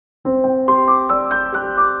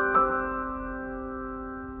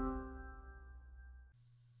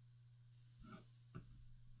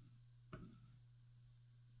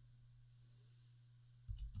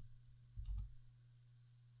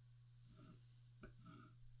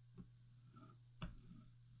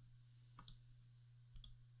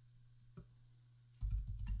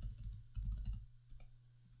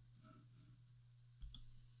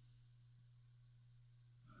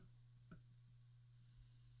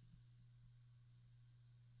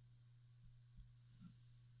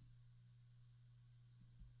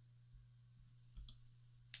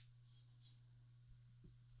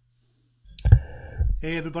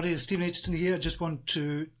Hey everybody, it's Stephen Aitchison here. I just want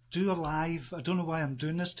to do a live. I don't know why I'm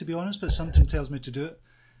doing this, to be honest, but something tells me to do it.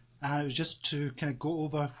 And it was just to kind of go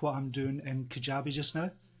over what I'm doing in Kajabi just now.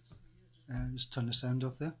 Just turn the sound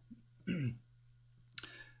off there.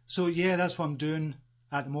 So yeah, that's what I'm doing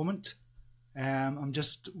at the moment. I'm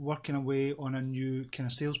just working away on a new kind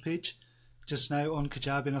of sales page just now on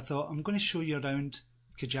Kajabi, and I thought I'm going to show you around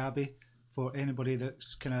Kajabi for anybody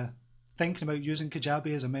that's kind of thinking about using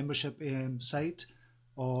Kajabi as a membership site,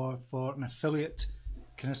 or for an affiliate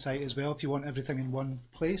kind of site as well, if you want everything in one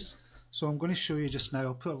place. So I'm going to show you just now.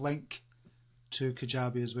 I'll put a link to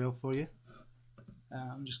Kajabi as well for you.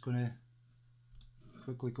 I'm just going to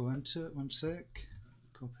quickly go into it, one sec,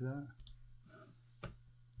 copy that.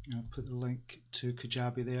 And I'll put the link to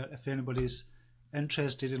Kajabi there. If anybody's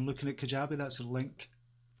interested in looking at Kajabi, that's a link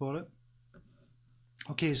for it.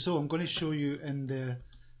 Okay, so I'm going to show you in the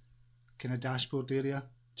kind of dashboard area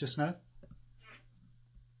just now.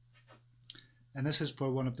 And this is for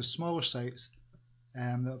one of the smaller sites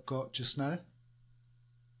that I've got just now.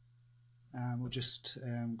 We'll just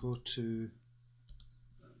go to,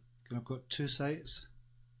 I've got two sites.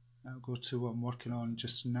 I'll go to what I'm working on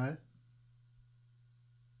just now.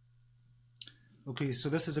 Okay, so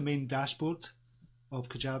this is the main dashboard of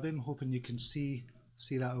Kajabi. I'm hoping you can see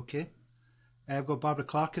that okay. I've got Barbara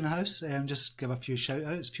Clark in the house. Just give a few shout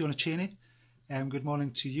outs. Fiona Cheney, good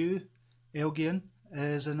morning to you. Elgian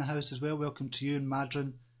is in the house as well. Welcome to you. And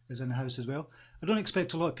Madron is in the house as well. I don't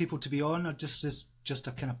expect a lot of people to be on. It's just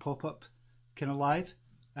a kind of pop-up kind of live.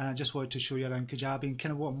 And I just wanted to show you around Kajabi and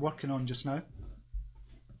kind of what I'm working on just now.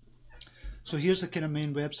 So here's the kind of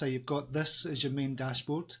main website. You've got this as your main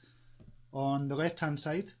dashboard. On the left hand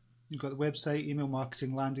side, you've got the website, email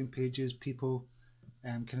marketing, landing pages, people,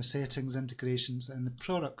 kind of settings, integrations, and the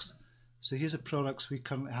products. So here's the products we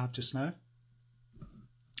currently have just now.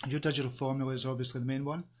 Your digital formula is obviously the main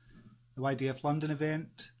one. The YDF London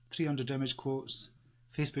event, 300 image quotes,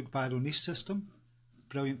 Facebook viral niche system,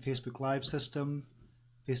 brilliant Facebook live system,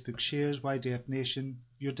 Facebook shares, YDF Nation,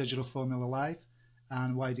 Your Digital Formula Live,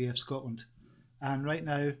 and YDF Scotland. And right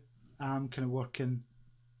now I'm kind of working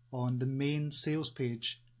on the main sales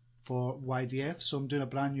page for YDF. So I'm doing a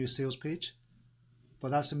brand new sales page, but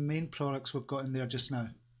that's the main products we've got in there just now.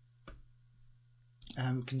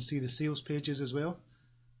 And we can see the sales pages as well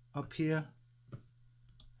up here.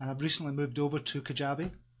 And I've recently moved over to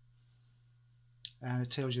Kajabi, and it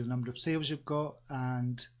tells you the number of sales you've got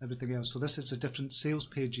and everything else. So this is the different sales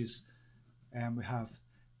pages we have.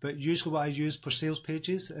 But usually what I use for sales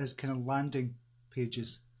pages is kind of landing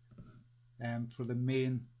pages for the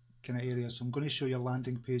main kind of area. So I'm going to show you a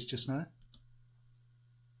landing page just now.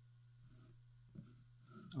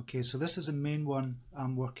 Okay, so this is the main one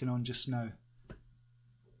I'm working on just now.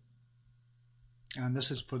 And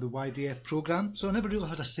this is for the YDF program. So I never really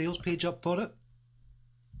had a sales page up for it.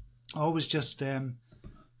 I always just kind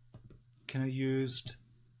of used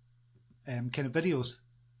kind of videos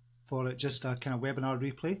for it, just a kind of webinar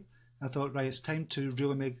replay. I thought, right, it's time to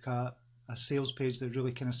really make a sales page that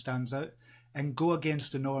really kind of stands out and go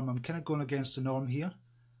against the norm. I'm kind of going against the norm here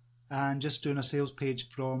and just doing a sales page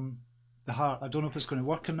from the heart. I don't know if it's going to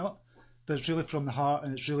work or not, but it's really from the heart,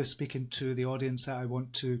 and it's really speaking to the audience that I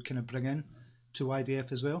want to kind of bring in to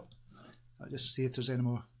YDF as well. I'll just see if there's any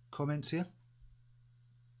more comments here.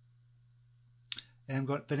 And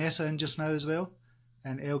got Vanessa in just now as well,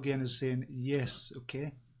 and Elgian is saying yes.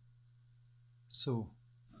 Okay, so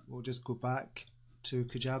we'll just go back to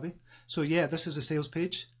Kajabi. So yeah, this is a sales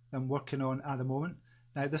page that I'm working on at the moment.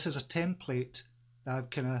 Now this is a template that I've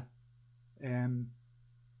kind of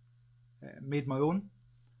made my own.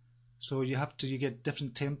 So you get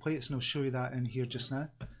different templates, and I'll show you that in here just now.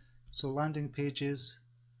 So landing pages,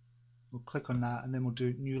 we'll click on that, and then we'll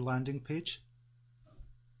do new landing page.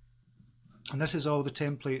 And this is all the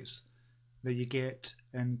templates that you get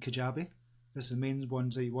in Kajabi. This is the main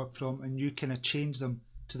ones that you work from, and you kind of change them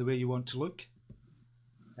to the way you want to look.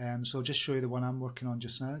 So I'll just show you the one I'm working on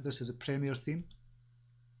just now. This is a Premier theme.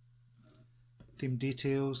 Theme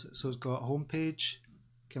details. So it's got a home page,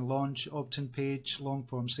 can launch, opt-in page, long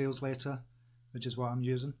form sales letter, which is what I'm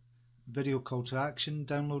using, video call to action,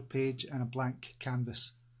 download page, and a blank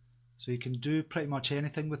canvas. So you can do pretty much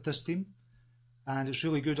anything with this theme, and it's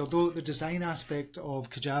really good. Although the design aspect of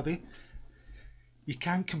Kajabi, you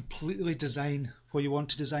can't completely design what you want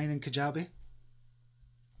to design in Kajabi.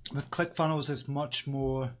 With ClickFunnels, it's much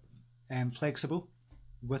more flexible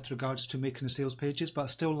with regards to making the sales pages, but I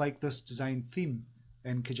still like this design theme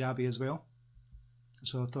in Kajabi as well.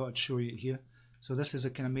 So I thought I'd show you here. So this is a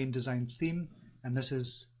kind of main design theme, and this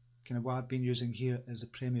is kind of what I've been using here as a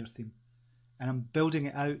Premier theme. And I'm building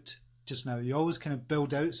it out just now. You always kind of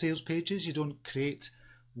build out sales pages. You don't create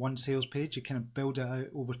one sales page, you kind of build it out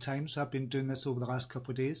over time. So I've been doing this over the last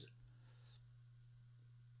couple of days,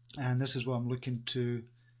 and this is what I'm looking to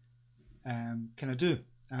kind of do.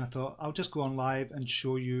 And I thought I'll just go on live and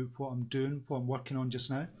show you what I'm doing, what I'm working on just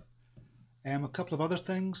now. A couple of other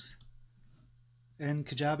things in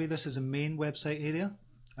Kajabi. This is a main website area,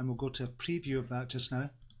 and we'll go to a preview of that just now.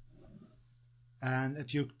 And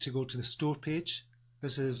if you to go to the store page,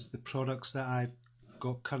 this is the products that I've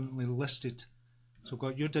got currently listed. So I've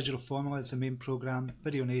got Your Digital Formula as the main program,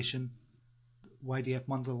 Video Nation, YDF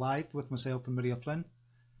Monthly Live with myself and Maria Flynn,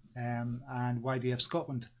 and YDF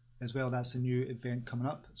Scotland as well. That's a new event coming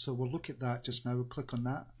up. So we'll look at that just now. We'll click on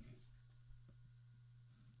that.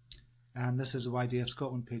 And this is a YDF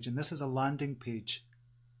Scotland page, and this is a landing page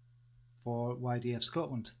for YDF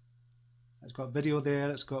Scotland. It's got video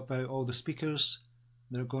there, it's got about all the speakers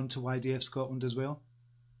that are going to YDF Scotland as well.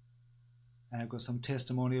 I've got some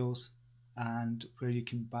testimonials and where you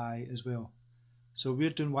can buy as well. So we're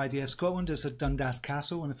doing YDF Scotland. It's at Dundas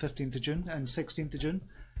Castle on the 15th of June and 16th of June,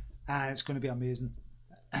 and it's going to be amazing.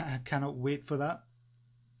 I cannot wait for that.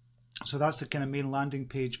 So that's the kind of main landing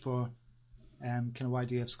page for kind of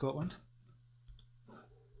YDF Scotland.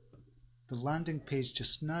 The landing page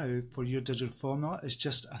just now for Your Digital Formula is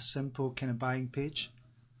just a simple kind of buying page,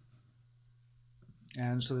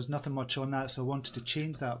 and so there's nothing much on that, so I wanted to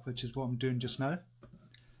change that, which is what I'm doing just now.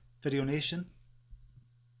 Video Nation.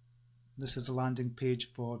 This is the landing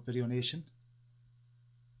page for Video Nation,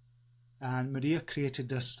 and Maria created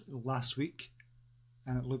this last week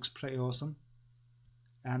and it looks pretty awesome,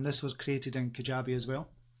 and this was created in Kajabi as well.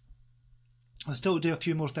 I'll still do a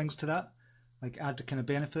few more things to that, like add the kind of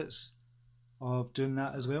benefits of doing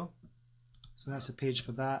that as well. So that's a page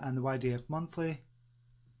for that, and the YDF Monthly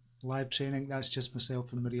live training, that's just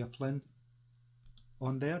myself and Maria Flynn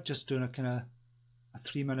on there, just doing a kind of a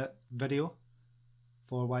 3-minute video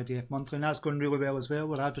for YDF Monthly, and that's going really well as well.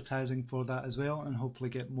 We're advertising for that as well, and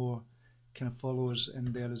hopefully get more kind of followers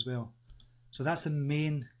in there as well. So that's the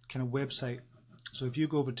main kind of website. So if you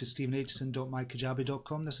go over to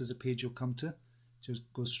stevenaitchison.mykajabi.com, this is a page you'll come to. Just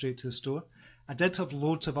go straight to the store. I did have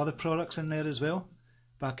loads of other products in there as well,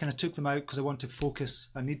 but I kind of took them out because I want to focus.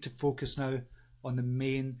 I need to focus now on the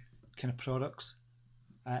main kind of products,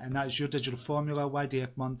 and that is Your Digital Formula,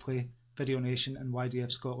 YDF Monthly, Video Nation, and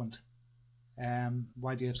YDF Scotland.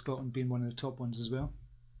 YDF Scotland being one of the top ones as well.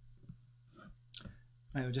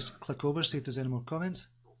 Right, we'll just click over, see if there's any more comments.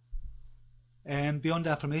 Beyond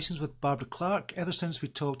Affirmations with Barbara Clark. Ever since we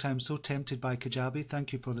talked, I'm so tempted by Kajabi.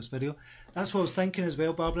 Thank you for this video. That's what I was thinking as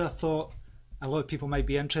well, Barbara. I thought a lot of people might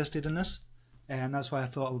be interested in this, and that's why I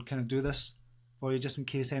thought I would kind of do this for you, just in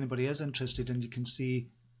case anybody is interested. And you can see,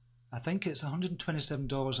 I think it's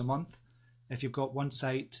 $127 a month if you've got one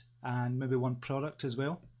site and maybe one product as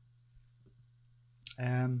well.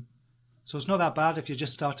 So it's not that bad if you're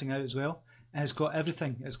just starting out as well, and it's got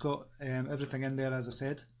everything. It's got everything in there, as I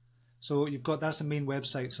said. So you've got, that's the main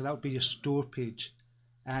website, so that would be your store page,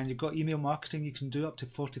 and you've got email marketing. You can do up to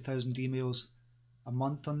 40,000 emails a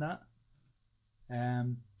month on that.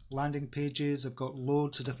 Landing pages, I've got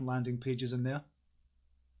loads of different landing pages in there,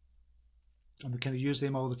 and we kind of use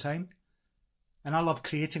them all the time. And I love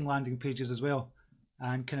creating landing pages as well,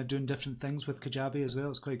 and kind of doing different things with Kajabi as well.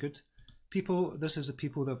 It's quite good. People, this is the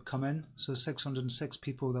people that have come in, so 606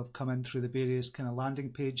 people that have come in through the various kind of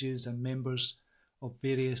landing pages, and members of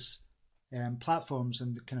various platforms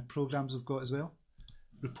and the kind of programs we've got as well.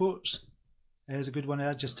 Reports is a good one.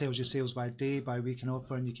 It just tells you sales by day, by week, and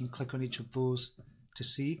offer, and you can click on each of those to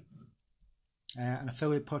see. And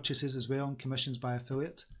affiliate purchases as well, and commissions by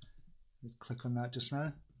affiliate. Let's click on that just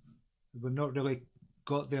now. We've not really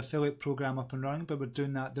got the affiliate program up and running, but we're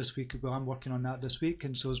doing that this week. Well, I'm working on that this week,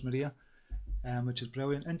 and so is Maria, which is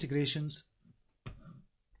brilliant. Integrations.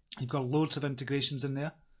 You've got loads of integrations in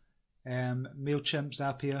there. MailChimp,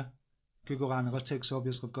 Zapier, Google Analytics,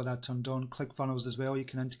 obviously I've got that turned on. ClickFunnels as well, you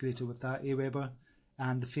can integrate it with that, Aweber,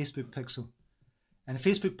 and the Facebook Pixel. And the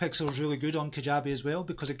Facebook Pixel is really good on Kajabi as well,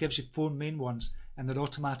 because it gives you 4 main ones, and they're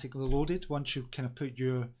automatically loaded once you kind of put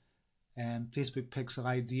your Facebook Pixel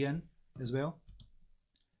ID in as well.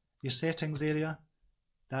 Your settings area,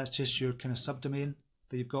 that's just your kind of subdomain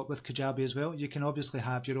that you've got with Kajabi as well. You can obviously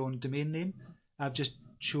have your own domain name. I've just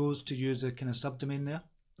chose to use a kind of subdomain there,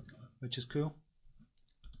 which is cool.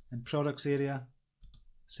 And products area,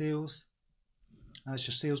 sales, that's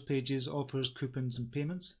your sales pages, offers, coupons, and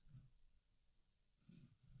payments.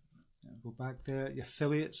 Go back there, your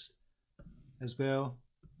affiliates as well.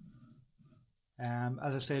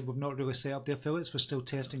 As I said, we've not really set up the affiliates, we're still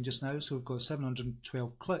testing just now, so we've got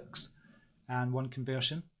 712 clicks and 1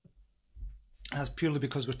 conversion. That's purely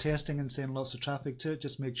because we're testing and sending lots of traffic to it,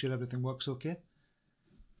 just make sure everything works okay.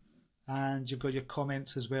 And you've got your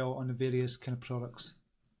comments as well on the various kind of products.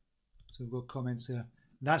 So we've got comments there.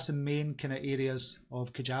 That's the main kind of areas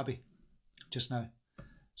of Kajabi just now.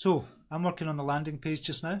 So I'm working on the landing page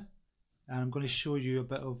just now, and I'm going to show you a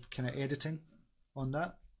bit of kind of editing on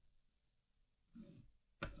that.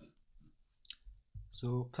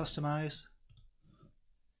 So customize,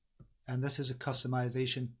 and this is a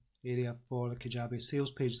customization area for the Kajabi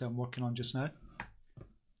sales page that I'm working on just now.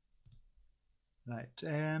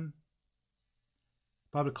 Right,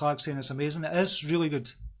 Barbara Clark saying it's amazing. It is really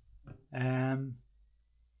good.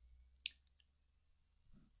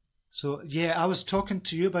 So yeah, I was talking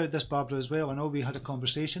to you about this, Barbara, as well. I know we had a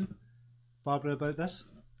conversation, Barbara, about this.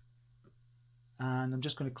 And I'm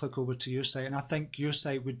just going to click over to your site, and I think your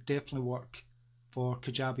site would definitely work for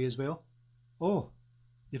Kajabi as well. Oh,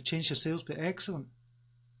 you've changed your sales page. Excellent.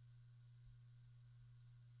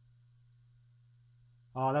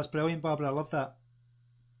 Oh, that's brilliant, Barbara. I love that.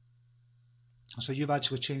 So you've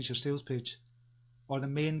actually changed your sales page, or the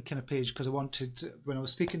main kind of page, because I wanted to, when I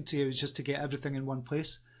was speaking to you, it was just to get everything in one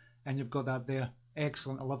place, and you've got that there.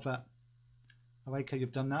 Excellent. I love that. I like how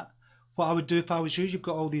you've done that. What I would do if I was you, you've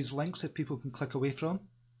got all these links that people can click away from.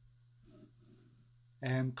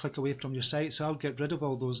 Click away from your site. So I would get rid of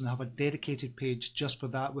all those and have a dedicated page just for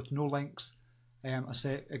that, with no links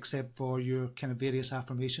except for your kind of various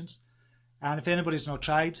affirmations. And if anybody's not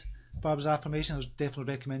tried Barbara's affirmation, I would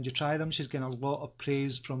definitely recommend you try them. She's getting a lot of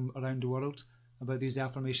praise from around the world about these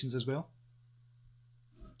affirmations as well.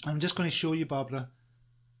 I'm just going to show you, Barbara.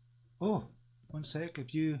 Oh, one sec.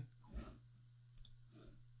 If you...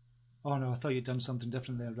 Oh no, I thought you'd done something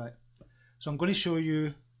different there, right. So I'm going to show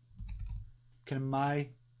you kind of my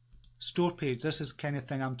store page. This is the kind of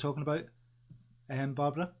thing I'm talking about,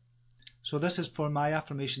 Barbara. So this is for my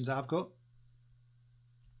affirmations that I've got.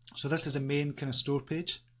 So this is a main kind of store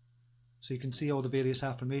page. So you can see all the various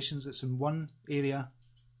affirmations. It's in one area.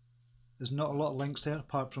 There's not a lot of links there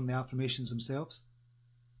apart from the affirmations themselves.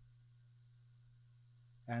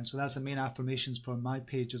 And so that's the main affirmations for my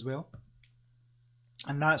page as well.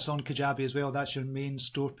 And that's on Kajabi as well. That's your main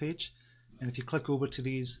store page. And if you click over to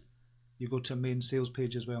these, you go to a main sales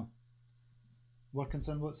page as well. Working,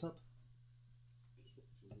 son, what's up?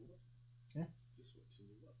 Yeah?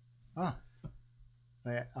 Ah.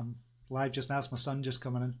 Right, I'm live just now. It's my son just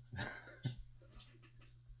coming in.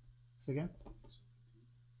 Say again?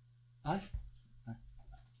 Aye?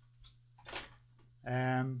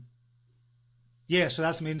 Yeah, so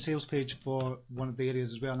that's the main sales page for one of the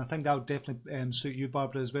areas as well. And I think that would definitely suit you,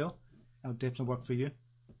 Barbara, as well. That would definitely work for you.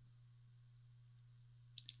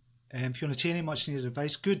 Fiona Cheney, much needed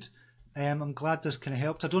advice. Good. I'm glad this kind of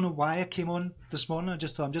helped. I don't know why I came on this morning. I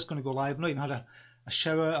just thought I'm just going to go live. I've not even had a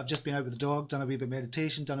shower. I've just been out with the dog, done a wee bit of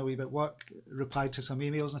meditation, done a wee bit of work, replied to some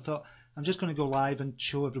emails, and I thought I'm just going to go live and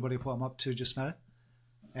show everybody what I'm up to just now.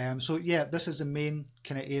 So yeah, this is the main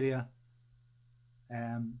kind of area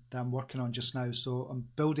that I'm working on just now. So I'm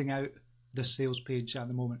building out this sales page at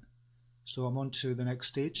the moment. So I'm on to the next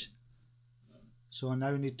stage. So I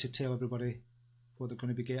now need to tell everybody what they're going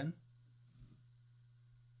to be getting.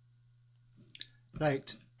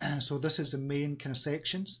 Right, so this is the main kind of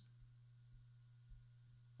sections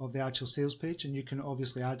of the actual sales page, and you can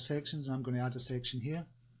obviously add sections, and I'm going to add a section here.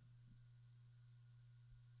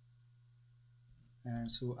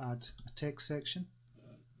 And so add a text section,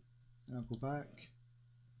 and I'll go back.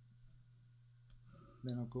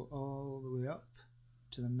 Then I'll go all the way up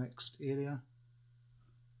to the next area.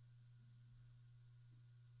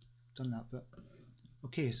 Done that bit.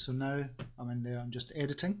 Okay, so now I'm in there, I'm just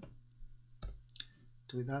editing.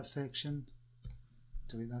 Delete that section,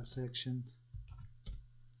 delete that section.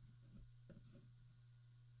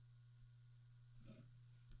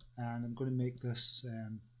 And I'm going to make this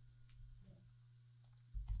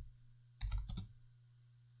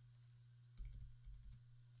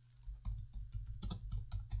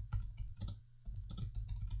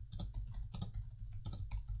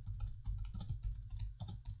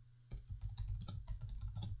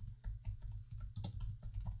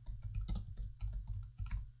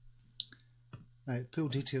right, full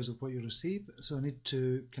details of what you receive. So I need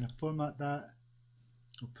to kind of format that.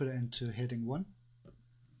 I'll put it into heading 1.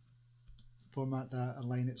 Format that,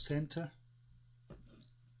 align it center.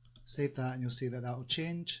 Save that, and you'll see that that will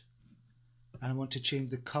change. And I want to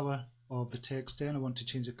change the color of the text there, and I want to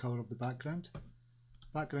change the color of the background.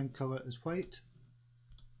 Background color is white.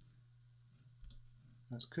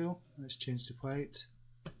 That's cool. Let's change to white.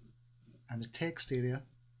 And the text area,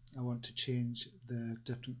 I want to change the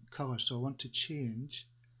different color. So I want to change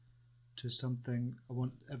to something. I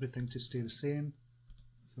want everything to stay the same.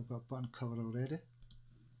 So I've got a button cover already.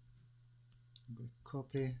 I'm going to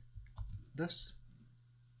copy this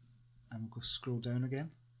and we'll go scroll down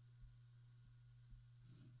again.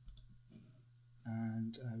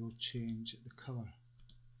 And I will change the cover.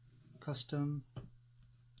 Custom,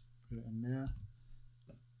 put it in there.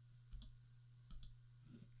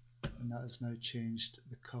 And that has now changed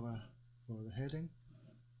the cover for the heading.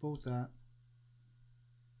 Bold that.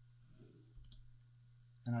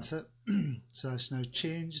 And that's it. So it's now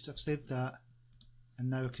changed. I've saved that. And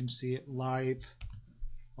now I can see it live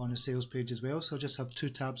on the sales page as well. So I'll just have two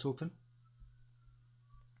tabs open.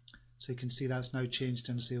 So you can see that's now changed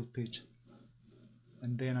in the sales page.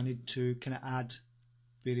 And then I need to kind of add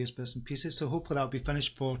various bits and pieces. So hopefully that'll be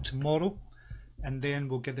finished for tomorrow. And then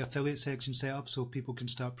we'll get the affiliate section set up so people can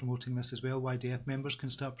start promoting this as well. YDF members can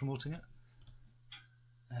start promoting it.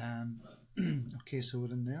 Okay, so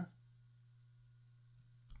we're in there.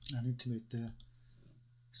 I need to make the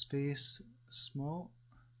space small.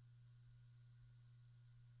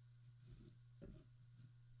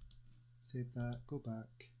 Save that, go back.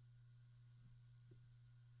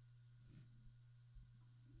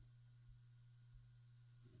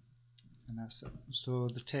 And that's it. So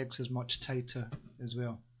the text is much tighter as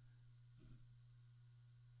well.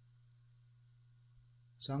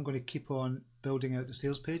 So I'm going to keep on building out the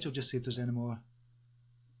sales page. I'll just see if there's any more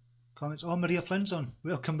comments. Oh, Maria Flynn's on.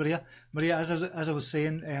 Welcome, Maria. Maria, as I was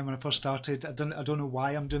saying when I first started, I don't know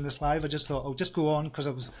why I'm doing this live. I just thought I'll just go on because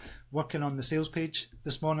I was working on the sales page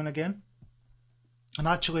this morning again. I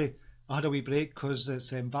had a wee break because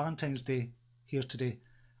it's Valentine's Day here today.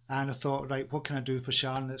 And I thought, right, what can I do for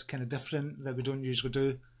Sharon that's kind of different that we don't usually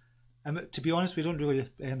do? To be honest, we don't really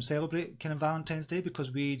celebrate kind of Valentine's Day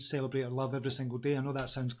because we celebrate our love every single day. I know that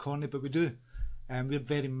sounds corny, but we do. We're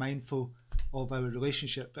very mindful of our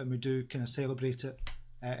relationship and we do kind of celebrate it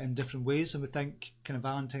in different ways. And we think kind of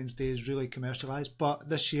Valentine's Day is really commercialised. But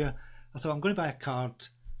this year, I thought I'm going to buy a card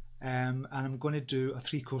and I'm going to do a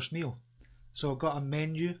 3-course meal. So I've got a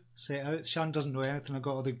menu set out. Sharon doesn't know anything. I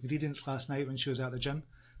got all the ingredients last night when she was at the gym.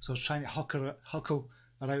 So I was trying to huckle her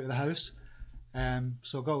out of the house.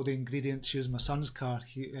 So I got all the ingredients. She used my son's car.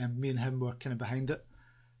 Me and him were kind of behind it.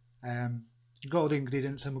 Got all the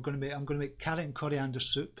ingredients, and I'm going to make carrot and coriander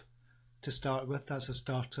soup to start with. That's a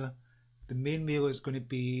starter. The main meal is going to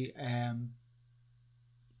be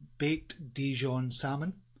baked Dijon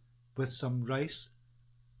salmon with some rice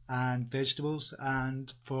and vegetables.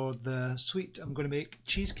 And for the sweet, I'm going to make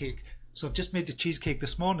cheesecake. So I've just made the cheesecake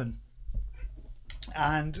this morning.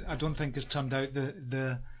 And I don't think it's turned out.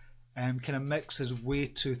 The kind of mix is way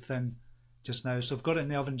too thin just now. So I've got it in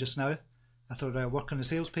the oven just now. I thought I'd work on the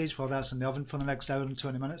sales page while that's in the oven for the next hour and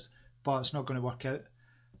 20 minutes. But it's not going to work out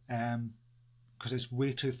because it's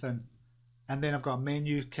way too thin. And then I've got a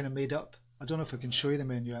menu kind of made up. I don't know if I can show you the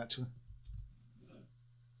menu actually.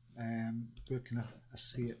 Where can I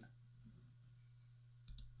see it?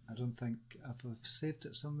 I don't think I've saved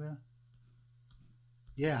it somewhere.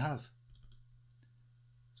 Yeah, I have.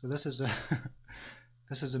 So this is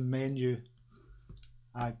a menu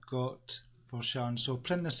I've got for Sharon. So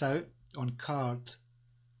print this out on card,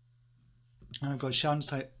 and I've got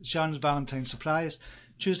Sharon's Valentine's surprise,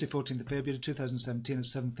 Tuesday 14th of February 2017 at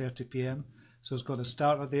 7:30 PM. So it's got the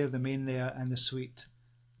starter there, the main there, and the sweet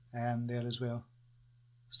there as well.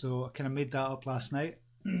 So I kind of made that up last night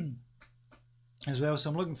as well. So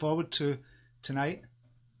I'm looking forward to tonight.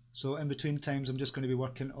 So in between times, I'm just going to be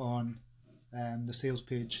working on the sales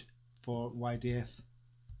page for YDF.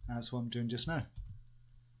 That's what I'm doing just now.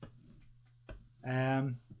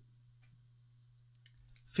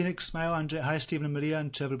 Phoenix, smile, Andrea. Hi, Stephen and Maria,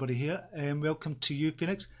 and to everybody here. Welcome to you,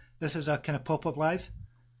 Phoenix. This is a kind of pop-up live.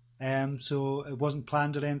 So it wasn't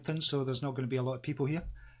planned or anything, so there's not going to be a lot of people here.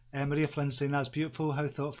 Maria Flynn saying that's beautiful. How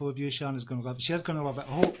thoughtful of you. Sharon is going to love it. She is going to love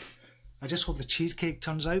it. I just hope the cheesecake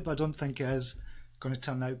turns out, but I don't think it is going to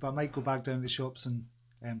turn out. But I might go back down to the shops and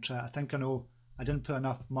try it. I think I know I didn't put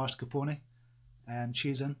enough mascarpone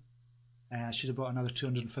cheese in. I should have bought another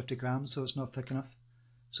 250 grams, so it's not thick enough.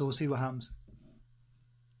 So we'll see what happens.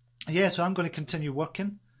 Yeah, so I'm going to continue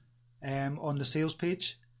working on the sales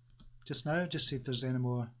page just now, just see if there's any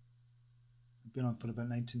more. I've been on for about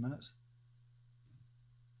 19 minutes.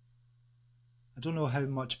 I don't know how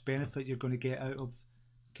much benefit you're going to get out of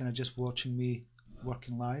kind of just watching me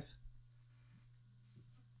working live.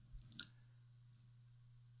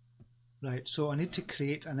 Right, so I need to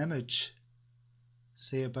create an image,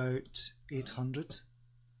 say about 800.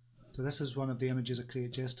 So this is one of the images I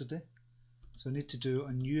created yesterday. So I need to do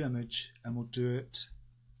a new image, and we'll do it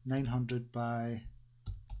 900 by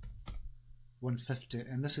 150,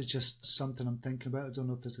 and this is just something I'm thinking about. I don't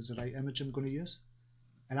know if this is the right image I'm going to use.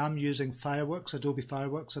 And I'm using Fireworks, Adobe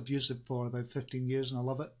Fireworks. I've used it for about 15 years and I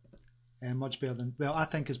love it. And much better than, well, I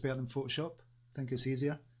think it's better than Photoshop. I think it's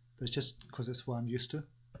easier, but it's just because it's what I'm used to.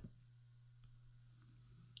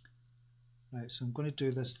 Right, so I'm going to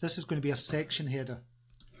do this. This is going to be a section header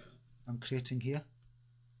I'm creating here.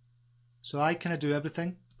 So I kind of do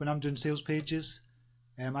everything when I'm doing sales pages.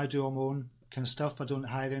 I do all my own kind of stuff. I don't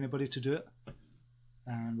hire anybody to do it.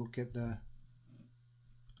 And we'll get the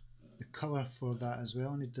color for that as well.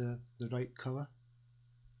 I need the right color.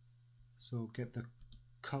 So get the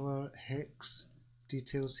color hex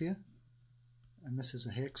details here. And this is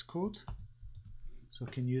a hex code. So I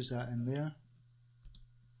can use that in there.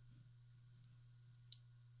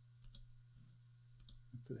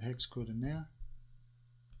 Put the hex code in there.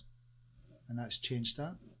 And that's changed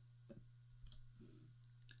that.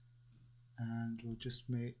 And we'll just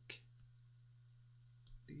make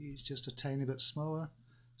these just a tiny bit smaller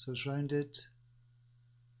so it's rounded.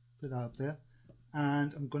 Put that up there.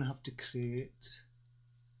 And I'm going to have to create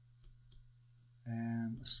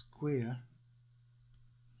a square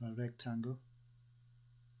or a rectangle.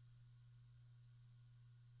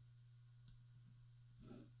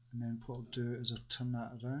 And then what I'll do is I'll turn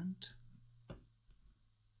that around.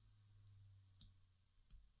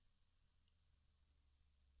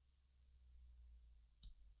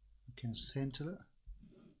 I can center it.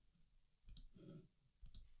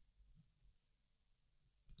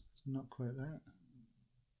 It's not quite right.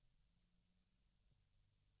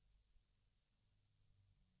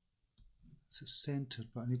 It's centered,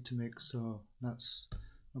 but I need to make, so that's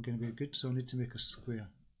not going to be good, so I need to make a square.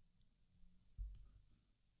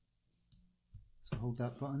 So hold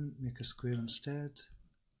that button, make a square instead.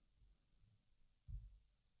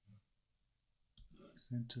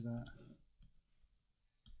 Center that.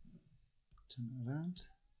 Turn it around.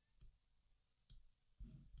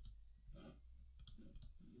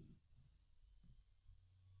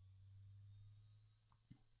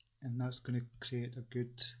 And that's going to create a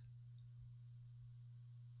good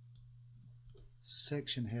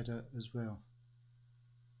section header as well.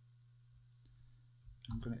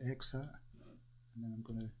 I'm going to X that and then I'm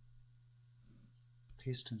going to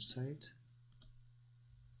paste inside.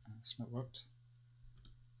 It's not worked.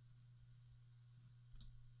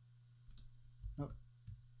 Nope.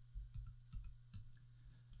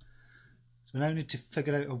 So now I need to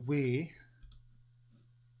figure out a way.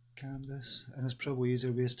 Canvas, and there's probably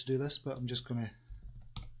easier ways to do this, but I'm just going to,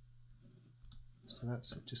 so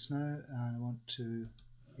that's it just now, and I want to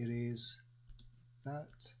erase that.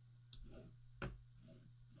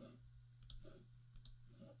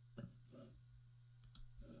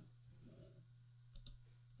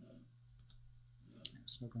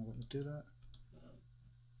 It's not going to let me do that.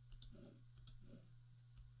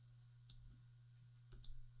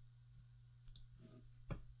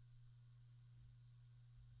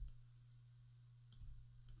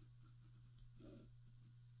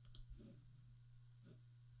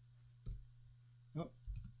 Oh,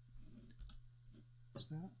 that's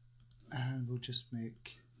that, and we'll just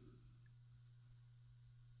make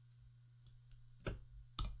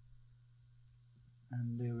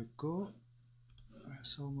and there we go.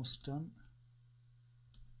 That's almost done.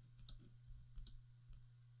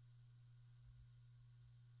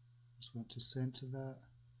 Just want to center that.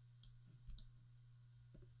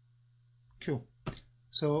 Cool.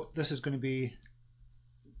 So this is going to be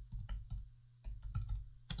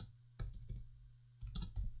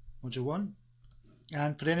module 1.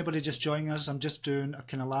 And for anybody just joining us, I'm just doing a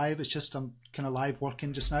kind of live. It's just I'm kind of live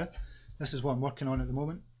working just now. This is what I'm working on at the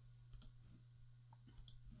moment.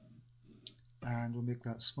 And we'll make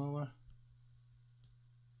that smaller.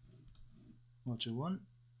 Module 1.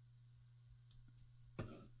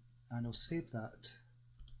 And I'll save that.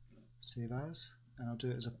 Save as. And I'll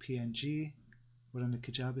do it as a PNG. We're on the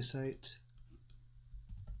Kajabi site.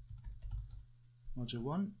 Module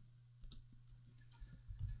 1.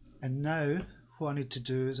 And now what I need to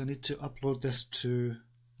do is I need to upload this to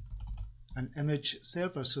an image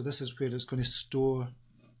server. So this is where it's going to store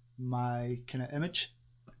my kind of image.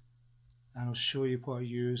 And I'll show you what I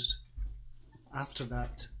use after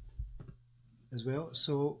that as well.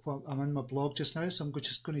 So well, I'm in my blog just now, so I'm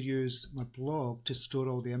just going to use my blog to store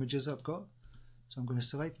all the images I've got. So I'm going to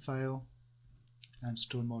select File and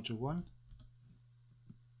Store Module 1.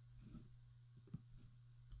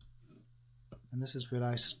 And this is where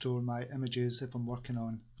I store my images if I'm working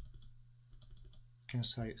on kind of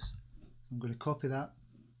sites. I'm going to copy that.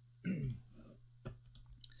 And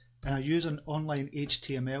I use an online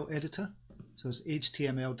HTML editor. So it's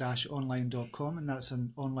html-online.com, and that's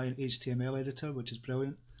an online HTML editor, which is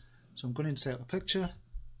brilliant. So I'm going to insert a picture.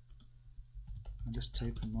 I'll just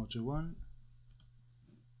type in module 1.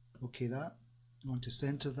 OK that. I want to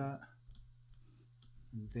center that.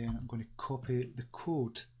 And then I'm going to copy the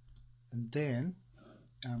code. And then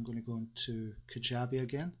I'm going to go into Kajabi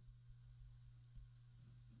again.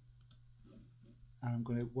 And I'm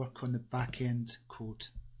going to work on the back end code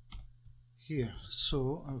here.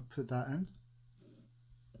 So I'll put that in.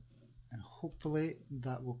 And hopefully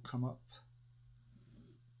that will come up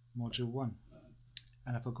module 1.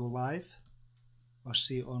 And if I go live or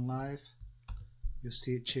see it on live, you'll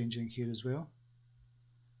see it changing here as well.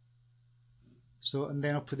 So, and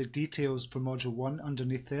then I'll put the details for module 1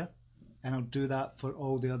 underneath there, and I'll do that for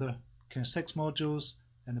all the other kind of 6 modules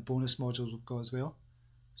and the bonus modules we've got as well.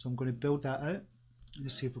 So I'm going to build that out.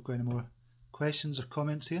 Let's see if we've got any more questions or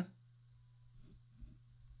comments here.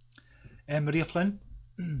 Maria Flynn.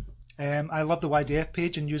 I love the YDF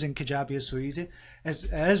page, and using Kajabi is so easy. It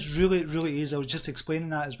is really, really easy. I was just explaining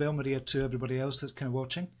that as well, Maria, to everybody else that's kind of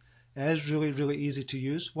watching. It is really, really easy to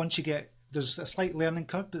use. Once you get, there's a slight learning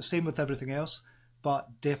curve, but same with everything else,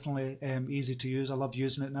 but definitely easy to use. I love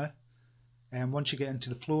using it now. Once you get into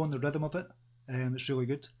the flow and the rhythm of it, it's really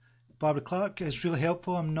good. Barbara Clark, is really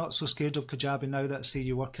helpful. I'm not so scared of Kajabi now that I see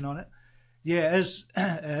you working on it. Yeah, it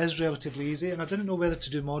is relatively easy, and I didn't know whether to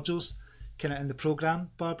do modules kind of in the program,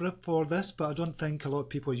 Barbara, for this, but I don't think a lot of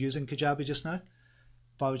people are using Kajabi just now.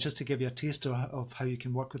 But it was just to give you a taste of how you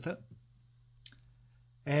can work with it.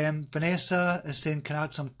 Vanessa is saying, can I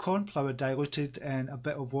add some corn flour diluted in a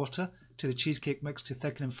bit of water to the cheesecake mix to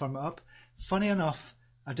thicken and firm it up? Funny enough,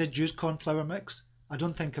 I did use corn flour mix. I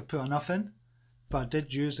don't think I put enough in, but I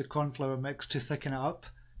did use the corn flour mix to thicken it up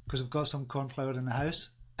because I've got some corn flour in the house.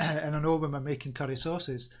 And I know when we're making curry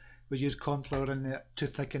sauces, we use corn flour in it to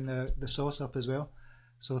thicken the sauce up as well.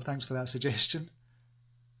 So thanks for that suggestion.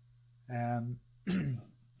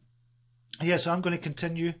 Yeah, so I'm going to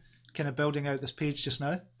continue kind of building out this page just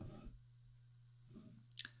now.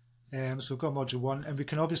 So we've got module 1, and we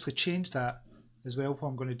can obviously change that as well. What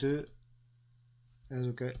I'm going to do is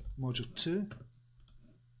we'll get module 2,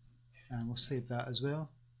 and we'll save that as well.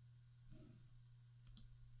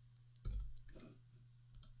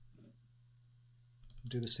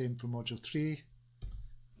 Do the same for module 3,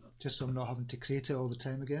 just so I'm not having to create it all the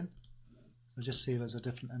time again. I'll just save as a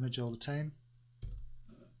different image all the time.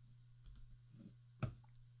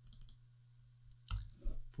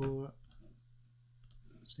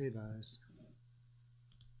 Save as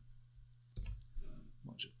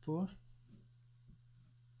module 4,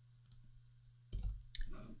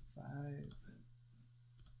 5,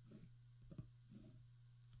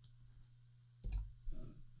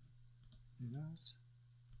 save as,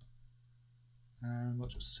 and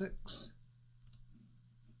module 6,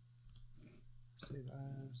 save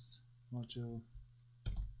as module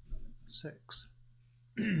 6.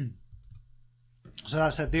 So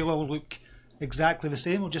that's it. They'll all look exactly the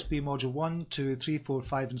same. It'll just be module 1, 2, 3, 4,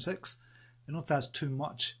 5 and 6. I don't know if that's too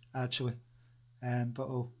much actually, but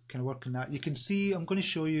I'll kind of work on that. You can see, I'm going to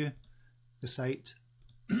show you the site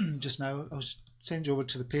just now. I'll send you over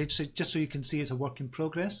to the page so just so you can see it's a work in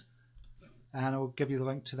progress, and I'll give you the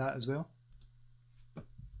link to that as well.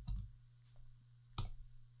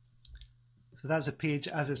 So that's the page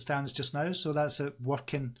as it stands just now. So that's it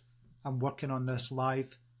working. I'm working on this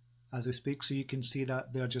live as we speak, so you can see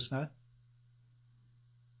that there just now.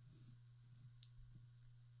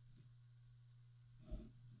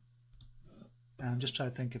 I'm just trying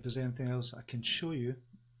to think if there's anything else I can show you.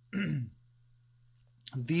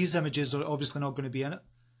 These images are obviously not going to be in it.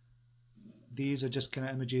 These are just kind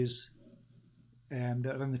of images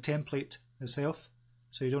that are in the template itself,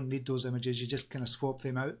 so you don't need those images. You just kind of swap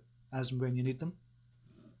them out as and when you need them.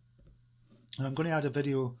 And I'm going to add a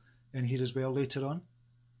video in here as well later on,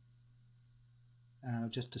 and I'll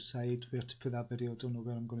just decide where to put that video. I don't know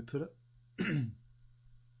where I'm going to put it.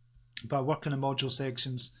 But I work in the module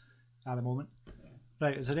sections at the moment.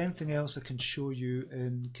 Right, is there anything else I can show you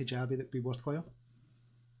in Kajabi that would be worthwhile?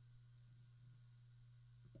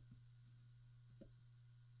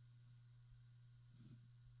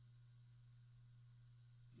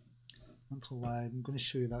 Monthly Live, I'm going to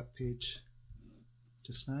show you that page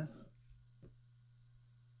just now.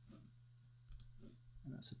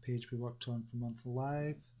 And that's a page we worked on for Monthly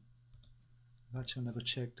Live. I've actually never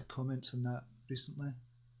checked the comments on that recently.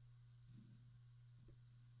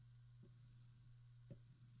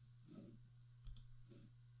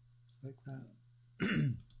 Like that.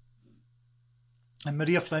 And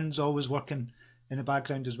Maria Flynn's always working in the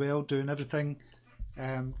background as well, doing everything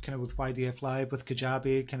kind of with YDFLive, with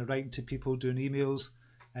Kajabi, kind of writing to people, doing emails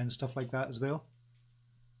and stuff like that as well.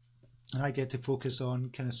 And I get to focus on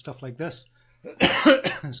kind of stuff like this.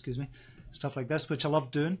 Excuse me. Stuff like this, which I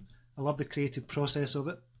love doing. I love the creative process of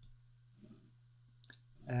it.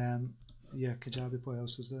 Yeah, Kajabi, what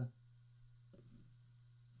else was there?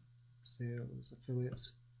 Sales,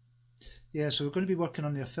 affiliates. Yeah, so we're going to be working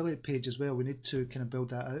on the affiliate page as well. We need to kind of build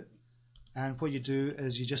that out. And what you do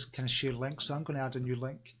is you just kind of share links. So I'm going to add a new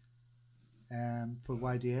link for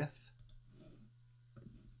YDF.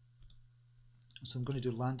 So I'm going to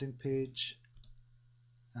do landing page,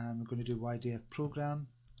 and we're going to do YDF program,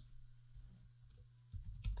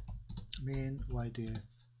 main YDF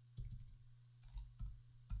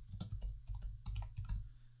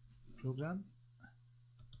program.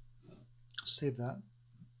 Save that,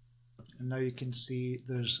 and now you can see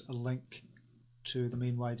there's a link to the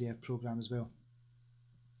main YDF program as well.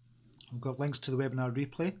 We've got links to the webinar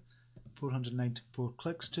replay, 494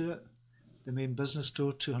 clicks to it. The main business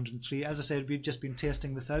store, 203. As I said, we've just been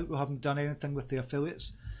testing this out. We haven't done anything with the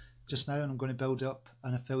affiliates just now, and I'm going to build up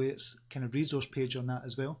an affiliates kind of resource page on that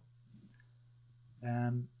as well.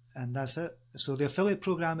 And that's it. So the affiliate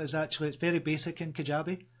program is actually, it's very basic in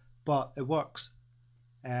Kajabi, but it works.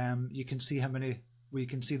 You can see how many, well, you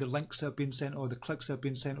can see the links that have been sent or the clicks that have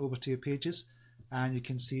been sent over to your pages, and you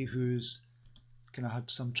can see who's kind of had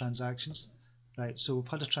some transactions. Right, so we've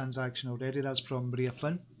had a transaction already. That's from Maria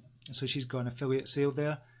Flynn. So she's got an affiliate sale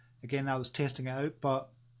there. Again, I was testing it out, but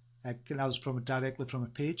that was directly from a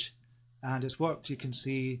page, and it's worked. You can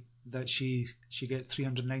see that she gets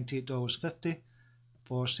 $398.50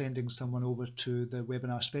 for sending someone over to the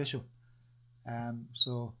webinar special.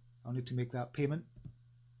 So I'll need to make that payment.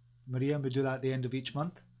 Maria, we do that at the end of each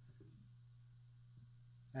month.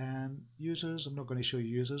 Users, I'm not going to show you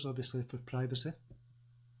users, obviously, for privacy.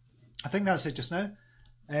 I think that's it just now.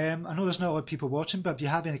 I know there's not a lot of people watching, but if you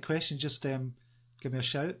have any questions, just give me a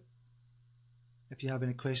shout. If you have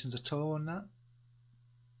any questions at all on that.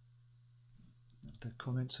 The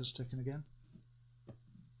comments are sticking again.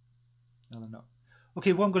 No, they're not.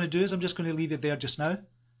 Okay, what I'm going to do is I'm just going to leave it there just now.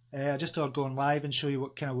 I just thought I'd go on live and show you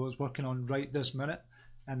what I was working on right this minute.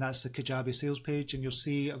 And that's the Kajabi sales page. And you'll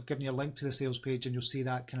see, I've given you a link to the sales page, and you'll see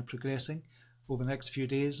that kind of progressing over the next few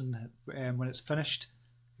days and when it's finished,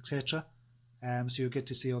 etc. So you'll get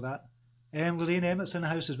to see all that. Lorraine Emmett's in the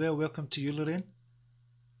house as well. Welcome to you, Lorraine.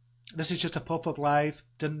 This is just a pop-up live.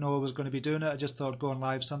 Didn't know I was going to be doing it. I just thought I'd go on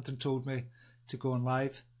live. Something told me to go on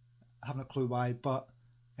live. I haven't a clue why, but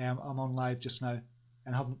I'm on live just now.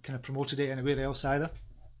 And I haven't kind of promoted it anywhere else either.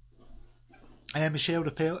 Michelle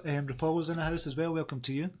Rapol is in the house as well. Welcome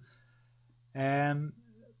to you.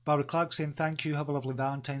 Barbara Clark saying thank you. Have a lovely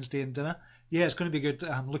Valentine's Day and dinner. Yeah, it's going to be good.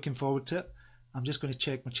 I'm looking forward to it. I'm just going to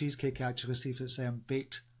check my cheesecake actually, see if it's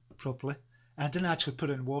baked properly. And I didn't actually put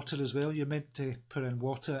it in water as well. You're meant to put in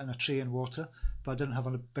water in a tray in water, but I didn't have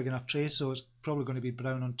a big enough tray, so it's probably going to be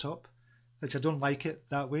brown on top, which I don't like it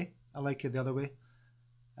that way. I like it the other way.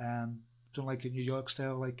 Don't like it New York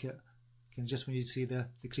style. I like it just when you see the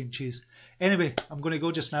cream cheese. Anyway, I'm going to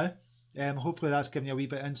go just now. Hopefully that's given you a wee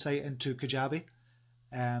bit of insight into Kajabi.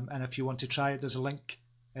 And if you want to try it, there's a link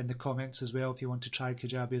in the comments as well if you want to try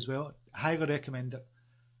Kajabi as well. Highly recommend it.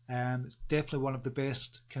 It's definitely one of the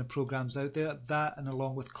best kind of programs out there. That, and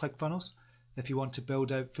along with ClickFunnels, if you want to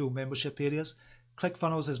build out full membership areas.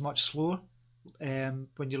 ClickFunnels is much slower when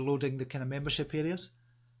you're loading the kind of membership areas.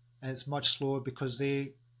 It's much slower because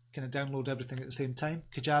they kind of download everything at the same time.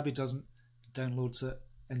 Kajabi doesn't, downloads it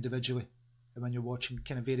individually when you're watching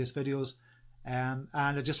kind of various videos. And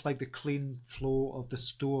I just like the clean flow of the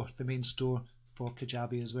store, the main store for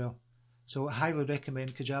Kajabi as well. So I highly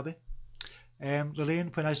recommend Kajabi.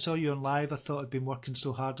 Lorraine, when I saw you on live, I thought I'd been working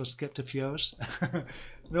so hard I skipped a few hours.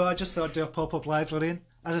 No, I just thought I'd do a pop-up live, Lorraine.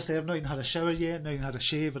 As I said, I've not even had a shower yet, not even had a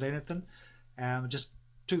shave or anything. Just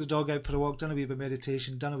took the dog out for a walk, done a wee bit of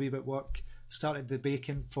meditation, done a wee bit of work, started the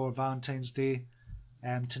baking for Valentine's Day.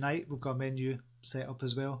 Tonight we've got a menu set up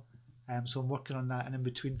as well. So I'm working on that, and in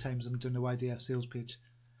between times I'm doing the YDF sales page.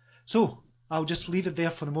 So I'll just leave it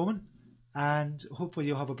there for the moment, and hopefully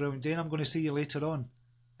you'll have a brilliant day, and I'm going to see you later on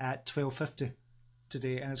at 12:50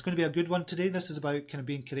 today, and it's going to be a good one today. This is about kind of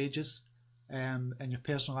being courageous in your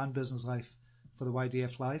personal and business life for the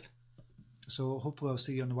YDF Live. So hopefully I'll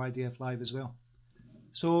see you on the YDF Live as well.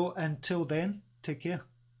 So until then, take care.